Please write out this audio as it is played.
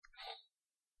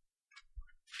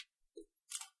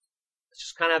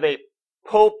kind of a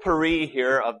potpourri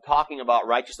here of talking about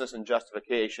righteousness and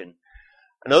justification.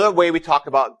 Another way we talk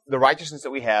about the righteousness that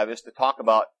we have is to talk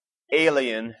about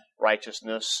alien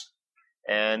righteousness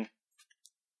and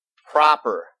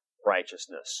proper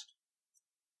righteousness.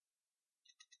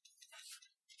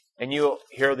 And you'll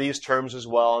hear these terms as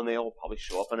well, and they'll probably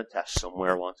show up in a test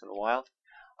somewhere once in a while.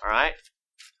 All right?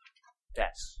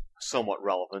 That's somewhat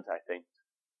relevant, I think,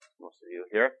 most of you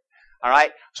here. All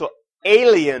right? So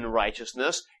alien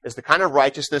righteousness is the kind of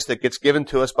righteousness that gets given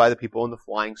to us by the people in the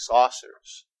flying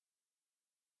saucers.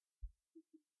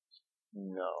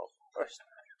 No, of course not.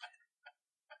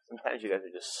 Sometimes you guys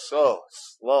are just so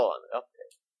slow on the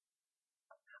uptake.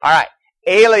 All right,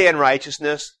 alien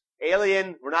righteousness.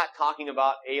 Alien, we're not talking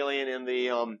about alien in the,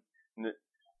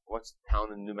 what's the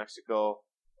town in New Mexico?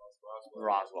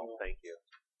 Roswell, thank you.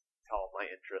 Tell my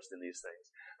interest in these things.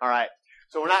 All right,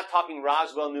 so we're not talking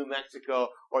Roswell, New Mexico,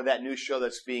 or that new show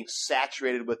that's being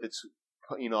saturated with its,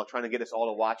 trying to get us all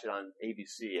to watch it on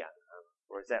ABC.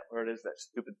 Where it is, that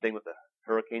stupid thing with the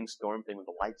hurricane storm thing with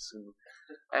the lights. And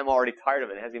I'm already tired of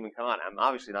it. It hasn't even come on. I'm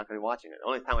obviously not going to be watching it. The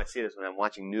only time I see it is when I'm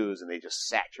watching news and they just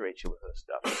saturate you with this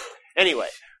stuff. Anyway,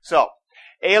 so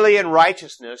alien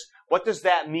righteousness, what does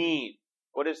that mean?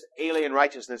 What is alien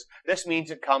righteousness? This means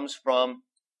it comes from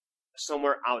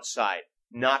somewhere outside,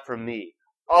 not from me.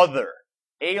 Other.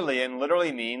 Alien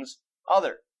literally means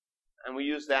other. And we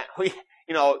use that, you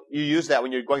use that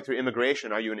when you're going through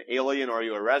immigration. Are you an alien or are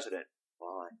you a resident?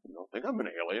 Well, I don't think I'm an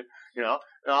alien.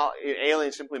 No,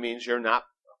 alien simply means you're not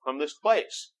from this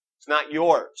place. It's not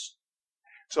yours.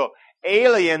 So,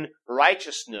 alien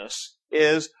righteousness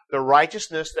is the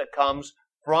righteousness that comes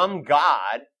from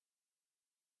God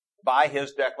by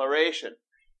His declaration.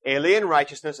 Alien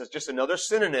righteousness is just another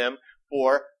synonym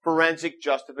for forensic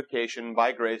justification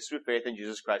by grace through faith in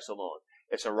Jesus Christ alone.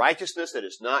 It's a righteousness that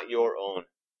is not your own.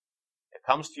 It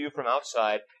comes to you from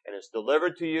outside and is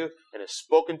delivered to you and is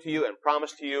spoken to you and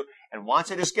promised to you. And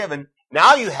once it is given,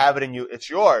 now you have it in you. It's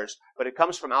yours, but it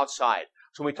comes from outside.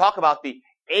 So when we talk about the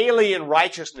alien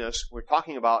righteousness, we're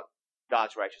talking about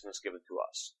God's righteousness given to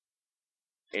us.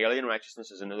 Alien righteousness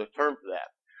is another term for that.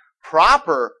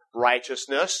 Proper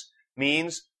righteousness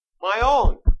means my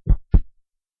own.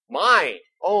 My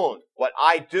own. What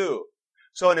I do.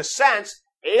 So in a sense,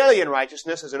 alien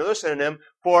righteousness is another synonym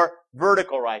for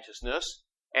vertical righteousness,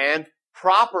 and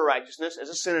proper righteousness is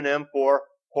a synonym for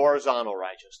horizontal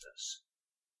righteousness.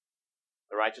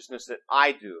 The righteousness that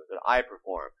I do, that I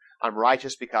perform. I'm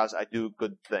righteous because I do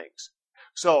good things.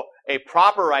 So, a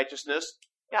proper righteousness,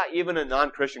 even a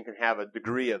non-Christian can have a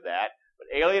degree of that,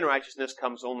 but alien righteousness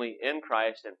comes only in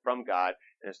Christ and from God,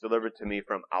 and is delivered to me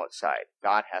from outside.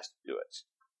 God has to do it.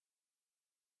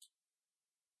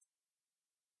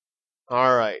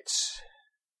 All right.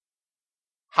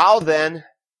 How then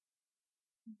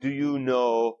do you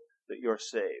know that you're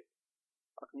saved?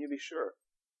 How can you be sure?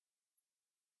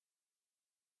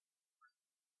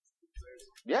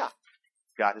 Yeah,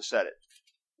 God has said it.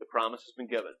 The promise has been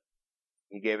given.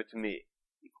 He gave it to me.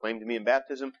 He claimed to me in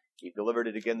baptism. He delivered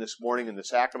it again this morning in the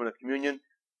sacrament of communion.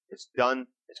 It's done.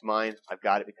 It's mine. I've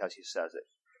got it because He says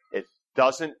it. It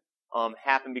doesn't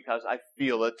happen because I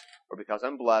feel it or because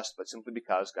I'm blessed, but simply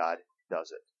because God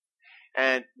does it.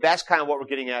 And that's kind of what we're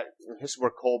getting at. This is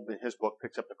where Kolb in his book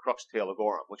picks up the crux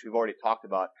theologorum, which we've already talked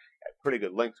about at pretty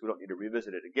good length. We don't need to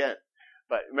revisit it again.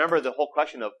 But remember the whole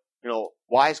question of,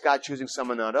 why is God choosing some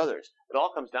and not others? It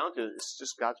all comes down to it's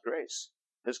just God's grace,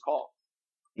 His call.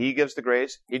 He gives the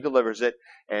grace, He delivers it,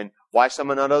 and why some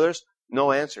and not others?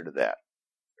 No answer to that.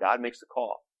 God makes the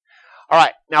call. All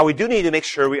right, now we do need to make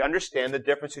sure we understand the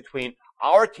difference between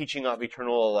our teaching of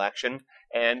eternal election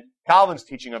and Calvin's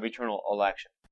teaching of eternal election.